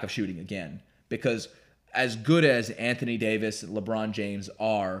be lack of shooting again. Because as good as Anthony Davis and LeBron James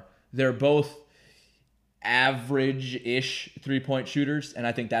are, they're both average-ish three-point shooters. And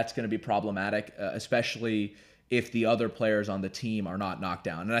I think that's going to be problematic, especially if the other players on the team are not knocked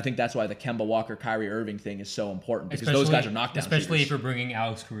down. And I think that's why the Kemba Walker, Kyrie Irving thing is so important. Because those guys are knockdown especially shooters. if you're bringing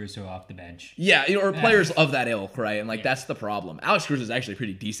Alex Caruso off the bench. Yeah, or players of that ilk, right? And that's the problem. Alex Caruso is actually a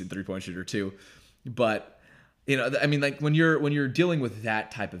pretty decent three-point shooter too. But I mean, like when you're dealing with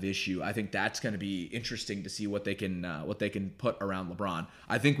that type of issue, I think that's going to be interesting to see what they can put around LeBron.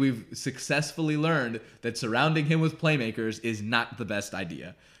 I think we've successfully learned that surrounding him with playmakers is not the best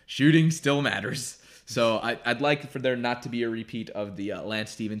idea. Shooting still matters. So I'd like for there not to be a repeat of the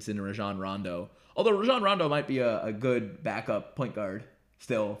Lance Stevenson and Rajon Rondo. Although Rajon Rondo might be a good backup point guard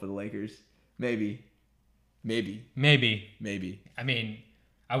still for the Lakers. Maybe. I mean,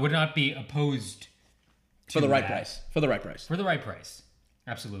 I would not be opposed. For the right price. For the right price.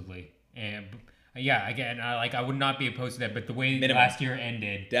 Absolutely. And yeah, again, I would not be opposed to that, but the way minimum. Last year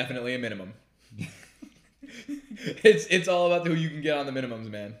ended. Definitely a minimum. It's all about who you can get on the minimums,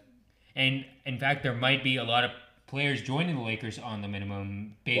 man. And in fact, there might be a lot of players joining the Lakers on the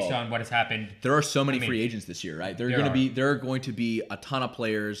minimum based on what has happened. There are so many free agents this year, right? There are going to be a ton of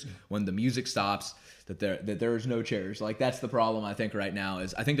players when the music stops that there's no chairs. Like that's the problem I think right now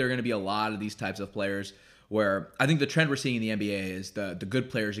is I think there are going to be a lot of these types of players where I think the trend we're seeing in the NBA is the good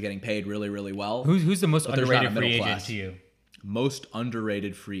players are getting paid really, really well. Who's the most underrated free agent to you? Most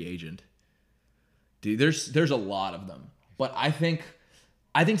underrated free agent. Dude, there's a lot of them. But I think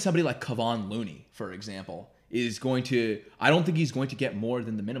somebody like Kevon Looney, for example, I don't think he's going to get more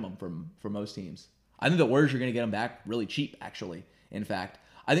than the minimum for most teams. I think the Warriors are going to get him back really cheap, actually. In fact,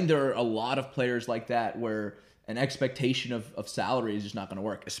 I think there are a lot of players like that where an expectation of salary is just not going to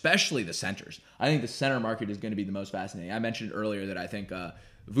work, especially the centers. I think the center market is going to be the most fascinating. I mentioned earlier that I think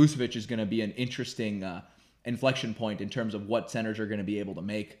Vucevic is going to be an interesting inflection point in terms of what centers are going to be able to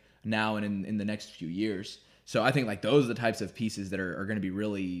make now and in the next few years. So I think those are the types of pieces that are going to be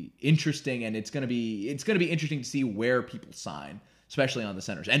really interesting, and it's going to be interesting to see where people sign, especially on the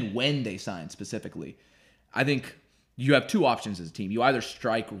centers, and when they sign specifically. I think you have two options as a team. You either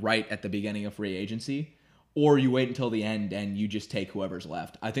strike right at the beginning of free agency, or you wait until the end and you just take whoever's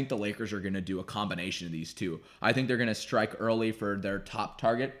left. I think the Lakers are going to do a combination of these two. I think they're going to strike early for their top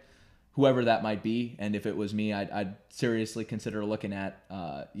target, whoever that might be. And if it was me, I'd seriously consider looking at,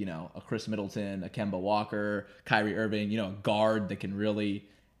 a Chris Middleton, a Kemba Walker, Kyrie Irving, a guard that can really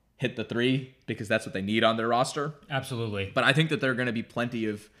hit the three because that's what they need on their roster. Absolutely. But I think that there are going to be plenty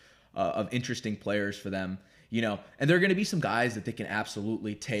of interesting players for them, and there are going to be some guys that they can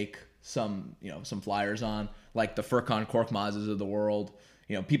absolutely take some flyers on, like the Furkan Korkmazes of the world,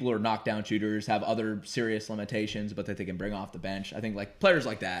 people who are knockdown shooters, have other serious limitations, but that they can bring off the bench. I think like players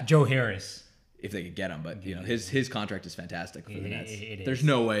like that. Joe Harris. If they could get him, but his contract is fantastic for the Nets. It There's is.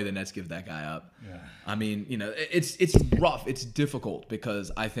 no way the Nets give that guy up. Yeah. I mean, it's rough. It's difficult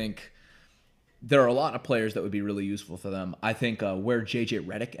because I think there are a lot of players that would be really useful for them. I think where JJ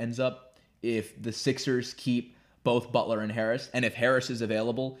Redick ends up, if the Sixers keep both Butler and Harris, and if Harris is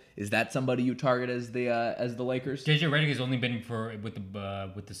available, is that somebody you target as the Lakers? JJ Redick has only been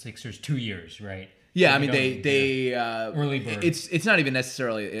with the Sixers 2 years, right? Yeah, So I mean they early bird. It's not even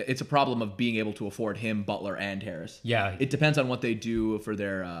necessarily. It's a problem of being able to afford him, Butler, and Harris. Yeah. It depends on what they do for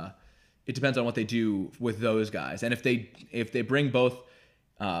their. It depends on what they do with those guys, and if they bring both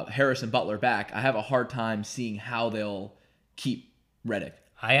Harris and Butler back, I have a hard time seeing how they'll keep Redick.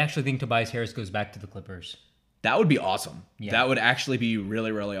 I actually think Tobias Harris goes back to the Clippers. That would be awesome. Yeah. That would actually be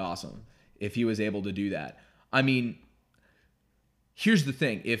really, really awesome if he was able to do that. I mean, here's the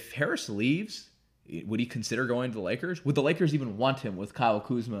thing: if Harris leaves, would he consider going to the Lakers? Would the Lakers even want him with Kyle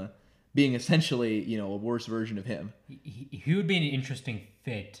Kuzma being essentially, a worse version of him? He would be an interesting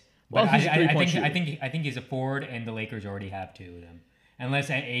fit. Well, But he's a three-point shooter. I think he's a forward, and the Lakers already have two of them.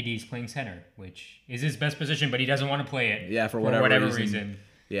 Unless AD is playing center, which is his best position, but he doesn't want to play it. Yeah, for whatever reason. reason.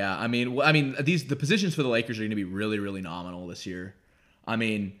 Yeah, I mean, the positions for the Lakers are going to be really, really nominal this year. I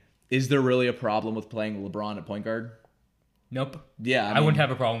mean, is there really a problem with playing LeBron at point guard? Nope. Yeah, I wouldn't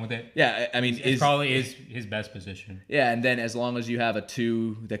have a problem with it. Yeah, I mean, It probably is his best position. Yeah, and then as long as you have a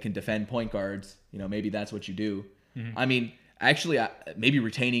two that can defend point guards, maybe that's what you do. Mm-hmm. I mean, actually, maybe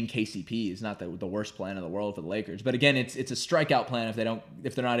retaining KCP is not the worst plan in the world for the Lakers. But again, it's a strikeout plan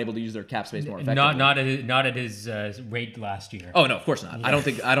if they're not able to use their cap space more effectively. Not at his rate last year. Oh no, of course not. Yeah.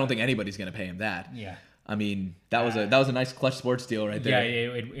 I don't think anybody's going to pay him that. Yeah. I mean, that was a nice clutch sports deal right there.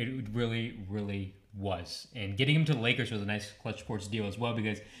 Yeah, it really, really was. And getting him to the Lakers was a nice clutch sports deal as well,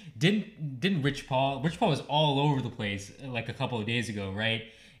 because didn't Rich Paul was all over the place like a couple of days ago, right?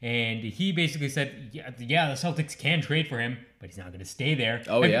 And he basically said, yeah, the Celtics can trade for him, but he's not going to stay there.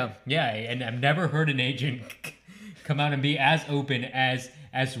 Oh, yeah. Yeah, and I've never heard an agent come out and be as open as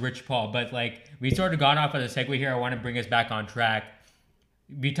Rich Paul. But like, we sort of gone off of the segue here. I want to bring us back on track.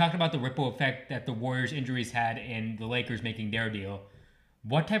 We talked about the ripple effect that the Warriors' injuries had and the Lakers making their deal.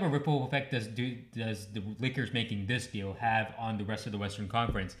 What type of ripple effect does the Lakers making this deal have on the rest of the Western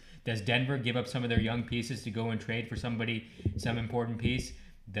Conference? Does Denver give up some of their young pieces to go and trade for some important piece?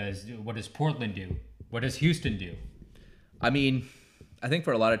 What does Portland do? What does Houston do? I mean, I think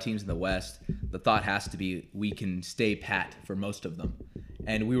for a lot of teams in the West, the thought has to be we can stay pat for most of them.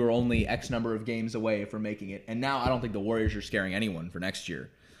 And we were only X number of games away from making it. And now I don't think the Warriors are scaring anyone for next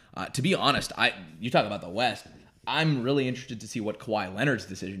year. To be honest, you talk about the West, I'm really interested to see what Kawhi Leonard's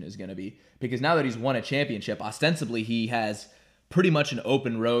decision is going to be. Because now that he's won a championship, ostensibly he has pretty much an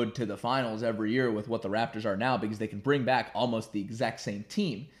open road to the finals every year with what the Raptors are now, because they can bring back almost the exact same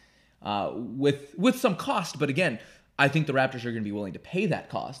team with some cost. But again, I think the Raptors are going to be willing to pay that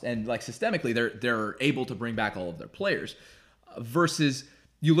cost. And like systemically, they're able to bring back all of their players. Versus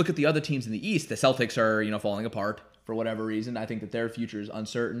you look at the other teams in the East, the Celtics are falling apart for whatever reason. I think that their future is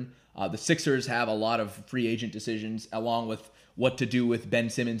uncertain. The Sixers have a lot of free agent decisions, along with what to do with Ben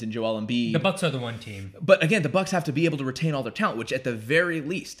Simmons and Joel Embiid. The Bucks are the one team. But again, the Bucks have to be able to retain all their talent, which at the very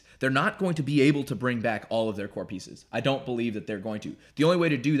least, they're not going to be able to bring back all of their core pieces. I don't believe that they're going to. The only way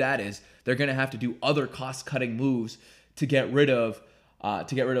to do that is they're going to have to do other cost-cutting moves to get rid of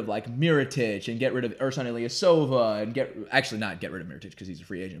like Mirotic and get rid of Ersan Ilyasova and not get rid of Mirotic because he's a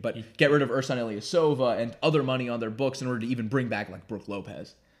free agent, but get rid of Ersan Ilyasova and other money on their books in order to even bring back like Brook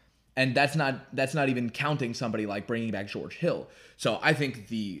Lopez. And that's not even counting somebody like bringing back George Hill. So I think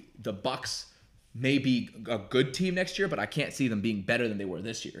the Bucks may be a good team next year, but I can't see them being better than they were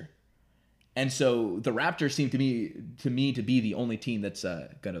this year. And so the Raptors seem to me to be the only team that's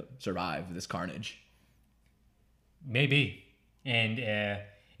going to survive this carnage. Maybe. And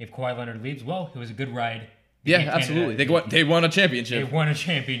if Kawhi Leonard leaves, well, it was a good ride. Yeah, absolutely. They won a championship. They won a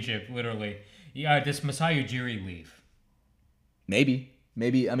championship, literally. Yeah, does Masai Ujiri leave? Maybe.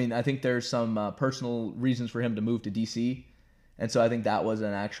 I mean, I think there's some personal reasons for him to move to DC. And so I think that was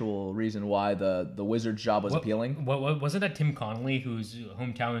an actual reason why the Wizards job was appealing. Wasn't that Tim Connolly, whose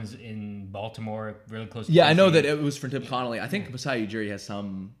hometown is in Baltimore, really close to Yeah, DC? I know that it was for Tim Connolly. I think Masai Ujiri has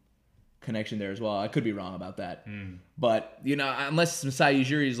some connection there as well. I could be wrong about that. But, unless Masai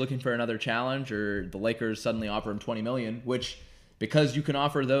Ujiri is looking for another challenge or the Lakers suddenly offer him $20 million, which, because you can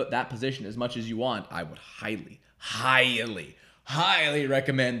offer that position as much as you want, I would highly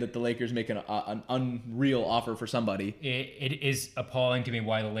recommend that the Lakers make an unreal offer for somebody. It is appalling to me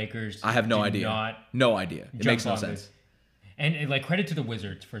why the Lakers I have no idea. No idea. It makes no sense. And like credit to the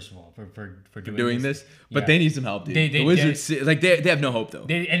Wizards first of all for doing this. But Yeah. they need some help, dude. They- The Wizards, they have no hope though.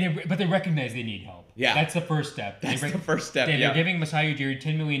 But they recognize they need help. Yeah. That's the first step. That's the first step. They're giving Masai Ujiri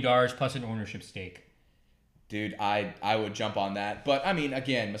 $10 million plus an ownership stake. Dude, I would jump on that. But, I mean,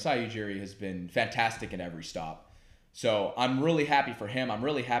 again, Masai Ujiri has been fantastic in every stop. So I'm really happy for him. I'm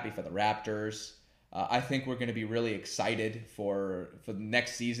really happy for the Raptors. I think we're going to be really excited for the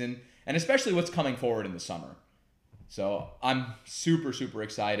next season, and especially what's coming forward in the summer. So I'm super, super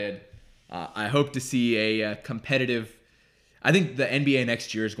excited. I hope to see a competitive... I think the NBA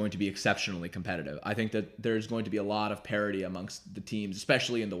next year is going to be exceptionally competitive. I think that there's going to be a lot of parity amongst the teams,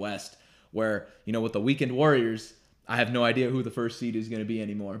 especially in the West, where, with the Weekend Warriors, I have no idea who the first seed is going to be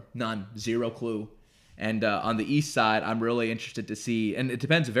anymore. None. Zero clue. And on the East side, I'm really interested to see, and it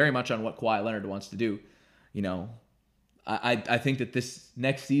depends very much on what Kawhi Leonard wants to do. I think that this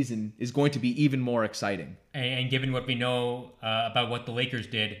next season is going to be even more exciting. And given what we know about what the Lakers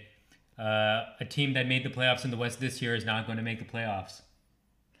did, a team that made the playoffs in the West this year is not going to make the playoffs.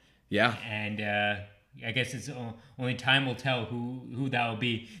 Yeah. And I guess it's only time will tell who that will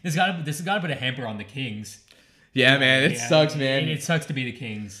be. This has got to put a hamper on the Kings. Yeah, man, it sucks, man. It sucks to be the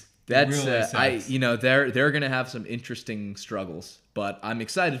Kings. That's really sucks. They're gonna have some interesting struggles, but I'm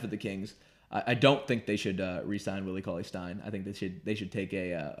excited for the Kings. I don't think they should re-sign Willie Cauley-Stein. I think they should take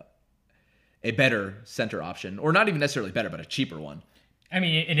a better center option, or not even necessarily better, but a cheaper one. I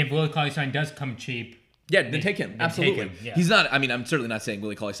mean, and if Willie Cauley-Stein does come cheap. Yeah, then take him. Absolutely. Take him, yeah. He's not. I mean, I'm certainly not saying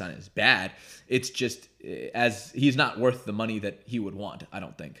Willie Cauley-Stein is bad. It's just as he's not worth the money that he would want. I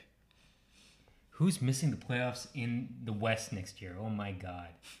don't think. Who's missing the playoffs in the West next year? Oh my God.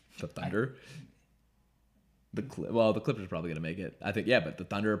 The Thunder. The Clippers are probably gonna make it. I think. Yeah, but the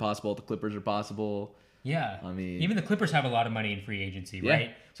Thunder are possible. The Clippers are possible. Yeah. I mean, even the Clippers have a lot of money in free agency, yeah.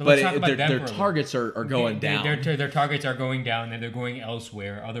 right? So but let's talk about them their targets are going down. Their targets are going down, and they're going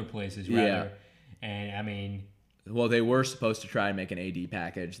elsewhere, other places rather. Yeah. And I mean, well, they were supposed to try and make an AD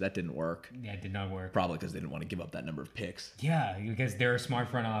package. That didn't work. Yeah, it did not work. Probably because they didn't want to give up that number of picks. Yeah, because they're a smart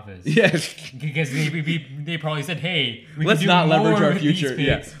front office. Yes. Because they probably said, "Hey, let's not leverage our future.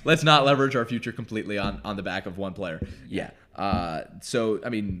 Yeah, let's not leverage our future completely on the back of one player." Yeah. So I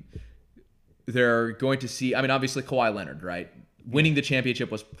mean, they're going to see. I mean, obviously Kawhi Leonard, right? Winning the championship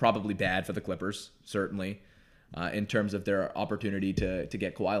was probably bad for the Clippers, certainly. In terms of their opportunity to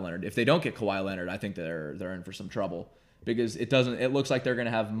get Kawhi Leonard. If they don't get Kawhi Leonard, I think they're in for some trouble because it looks like they're going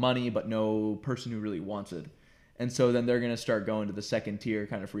to have money but no person who really wants it. And so then they're going to start going to the second tier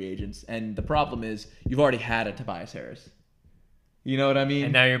kind of free agents. And the problem is you've already had a Tobias Harris. You know what I mean?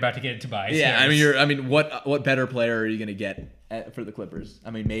 And now you're about to get a Tobias Harris. Harris. I mean what better player are you going to get for the Clippers?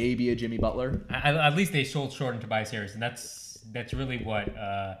 I mean, maybe a Jimmy Butler. At least they sold short on Tobias Harris, and that's really what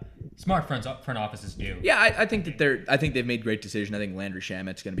smart front offices do. Yeah, I think they've made great decisions. I think Landry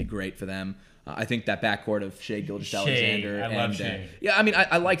Shamet's going to be great for them. I think that backcourt of Shai Gilgeous-Alexander. I love Shai. Yeah, I mean,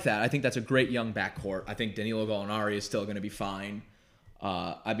 I like that. I think that's a great young backcourt. I think Danilo Gallinari is still going to be fine.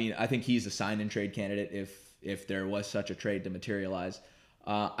 I mean, I think he's a sign and trade candidate if there was such a trade to materialize.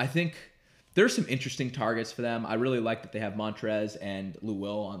 I think there's some interesting targets for them. I really like that they have Montrez and Lou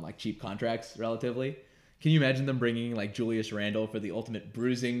Will on like cheap contracts relatively. Can you imagine them bringing like Julius Randle for the ultimate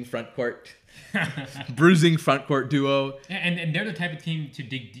bruising front court duo? And they're the type of team to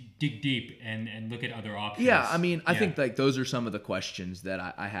dig deep and look at other options. Yeah, I mean, I think like those are some of the questions that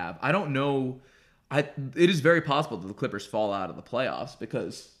I have. I don't know. It is very possible that the Clippers fall out of the playoffs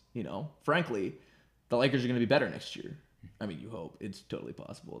because, frankly, the Lakers are going to be better next year. I mean, you hope. It's totally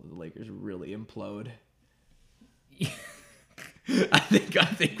possible that the Lakers really implode. I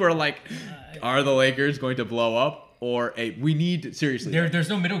think we're like, are the Lakers going to blow up? Or we need, seriously. There's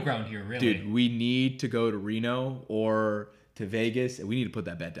no middle ground here, really. Dude, we need to go to Reno or to Vegas, and we need to put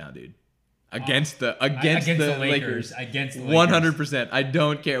that bet down, dude. Against the Lakers. Against the Lakers. 100%. I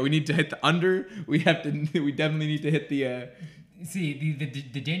don't care. We need to hit the under. We definitely need to hit the... See,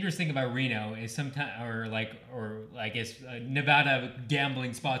 the dangerous thing about Reno is sometimes, or I guess Nevada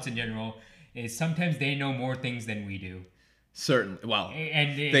gambling spots in general, is sometimes they know more things than we do. Certainly. Well,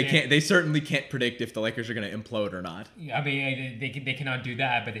 they certainly can't predict if the Lakers are going to implode or not. I mean, they cannot do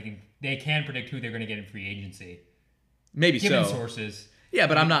that, but they can predict who they're going to get in free agency. Maybe given so. sources. Yeah,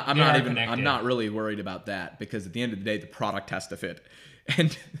 but I'm not really worried about that because at the end of the day, the product has to fit.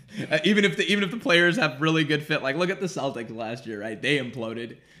 And even if the players have really good fit, like look at the Celtics last year, right? They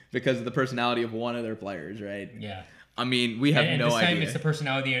imploded because of the personality of one of their players, right? Yeah. I mean, we have no idea. This time it's the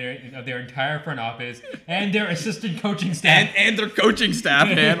personality of their entire front office and their assistant coaching staff. And their coaching staff,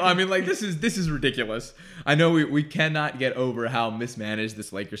 man. I mean, like, this is ridiculous. I know we cannot get over how mismanaged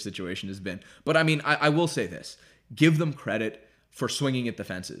this Lakers situation has been. But, I mean, I will say this. give them credit for swinging at the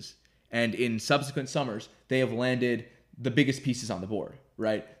fences. And in subsequent summers, they have landed the biggest pieces on the board,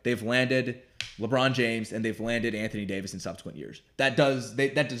 right? They've landed LeBron James and they've landed Anthony Davis in subsequent years. That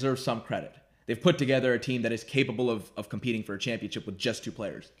deserves some credit. They've put together a team that is capable of competing for a championship with just 2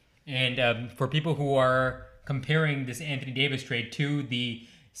 players. And for people who are comparing this Anthony Davis trade to the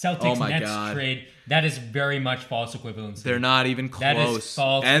Celtics-Nets trade, that is very much false equivalency. They're not even close. That is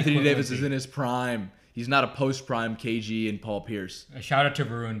false Anthony Davis is in his prime. He's not a post-prime KG and Paul Pierce. A shout out to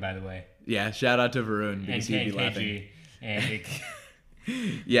Varun, by the way. Yeah, shout out to Varun because he'd be laughing.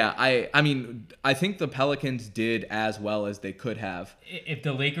 Yeah, I mean, I think the Pelicans did as well as they could have. If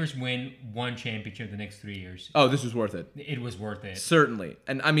the Lakers win 1 championship the next 3 years. Oh, this was worth it. It was worth it. Certainly.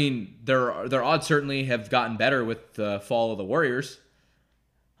 And I mean, their odds certainly have gotten better with the fall of the Warriors.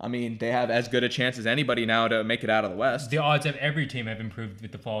 I mean, they have as good a chance as anybody now to make it out of the West. The odds of every team have improved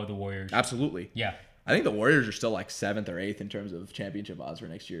with the fall of the Warriors. Absolutely. Yeah. I think the Warriors are still like 7th or 8th in terms of championship odds for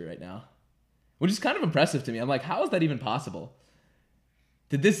next year right now, which is kind of impressive to me. I'm like, how is that even possible?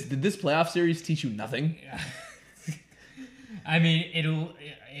 Did this playoff series teach you nothing? I mean,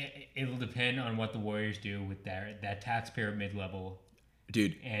 it'll depend on what the Warriors do with that taxpayer mid-level.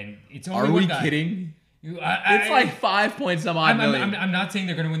 Dude, and it's only are one we guy. Kidding? It's like 5 points some odd million. I'm not saying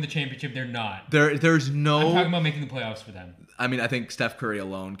they're going to win the championship. They're not. There's no. I'm talking about making the playoffs for them. I mean, I think Steph Curry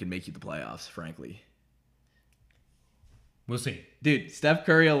alone can make you the playoffs. Frankly, we'll see. Dude, Steph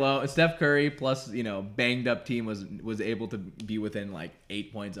Curry plus banged up team was able to be within like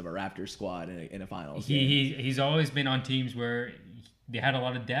 8 points of a Raptors squad in a finals. He's always been on teams where they had a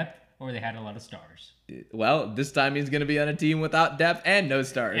lot of depth or they had a lot of stars. Well, this time he's going to be on a team without depth and no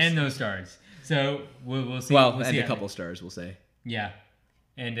stars. So we'll see. Well, we'll and see a couple stars, we'll say. Yeah,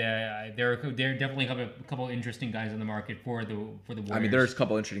 and there are definitely a couple interesting guys on the market for the Warriors. I mean, there's a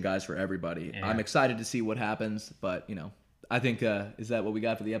couple interesting guys for everybody. Yeah. I'm excited to see what happens, but I think is that what we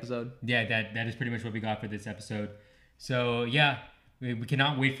got for the episode? Yeah, that is pretty much what we got for this episode. So yeah, we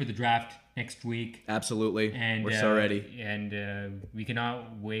cannot wait for the draft next week. Absolutely, and we're so ready. And we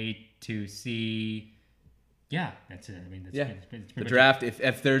cannot wait to see. Yeah, that's it. I mean, it's the draft.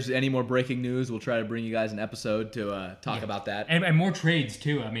 If there's any more breaking news, we'll try to bring you guys an episode to talk about that. And more trades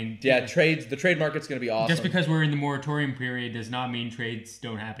too. I mean, trades. The trade market's going to be awesome. Just because we're in the moratorium period does not mean trades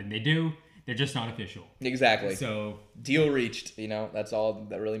don't happen. They do. They're just not official. Exactly. So deal reached. That's all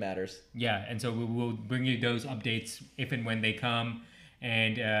that really matters. Yeah, and so we will bring you those updates if and when they come,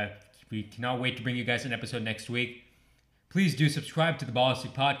 and we cannot wait to bring you guys an episode next week. Please do subscribe to the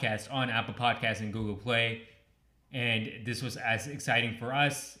Ballistic Podcast on Apple Podcasts and Google Play. And this was as exciting for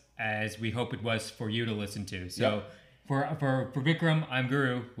us as we hope it was for you to listen to. So for Vikram, I'm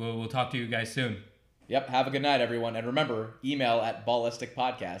Guru. We'll talk to you guys soon. Yep. Have a good night, everyone. And remember, email at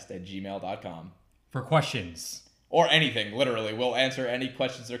ballisticpodcast@gmail.com. For questions. Or anything, literally. We'll answer any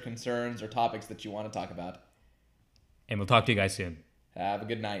questions or concerns or topics that you want to talk about. And we'll talk to you guys soon. Have a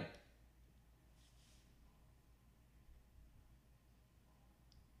good night.